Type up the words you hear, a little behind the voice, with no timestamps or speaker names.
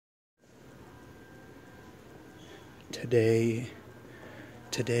Today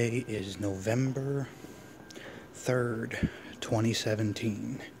is November 3rd,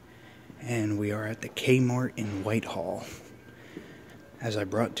 2017, and we are at the Kmart in Whitehall. As I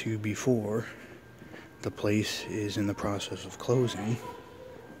brought to you before, the place is in the process of closing.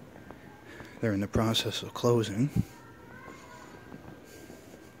 They're in the process of closing.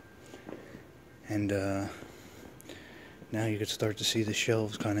 And now you can start to see the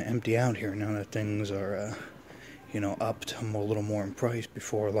shelves kind of empty out here now that things are upped a little more in price.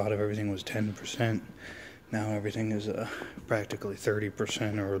 Before, a lot of everything was 10%. Now everything is practically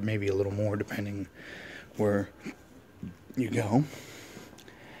 30% or maybe a little more depending where you go.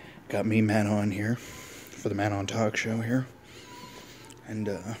 Got me, Matt, on here for the Matt on Talk show here. And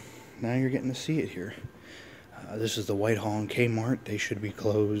now you're getting to see it here. This is the Whitehall Kmart. They should be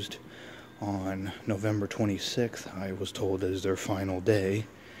closed on November 26th. I was told is their final day.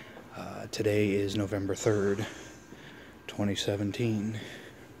 Today is November 3rd, 2017.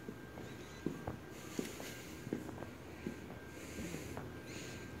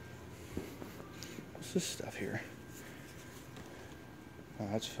 What's this stuff here? Oh,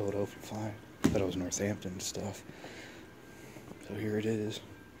 that's Philadelphia flag. I thought it was Northampton stuff. So here it is.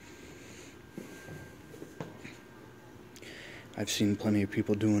 I've seen plenty of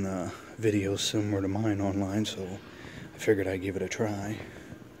people doing videos similar to mine online, so I figured I'd give it a try.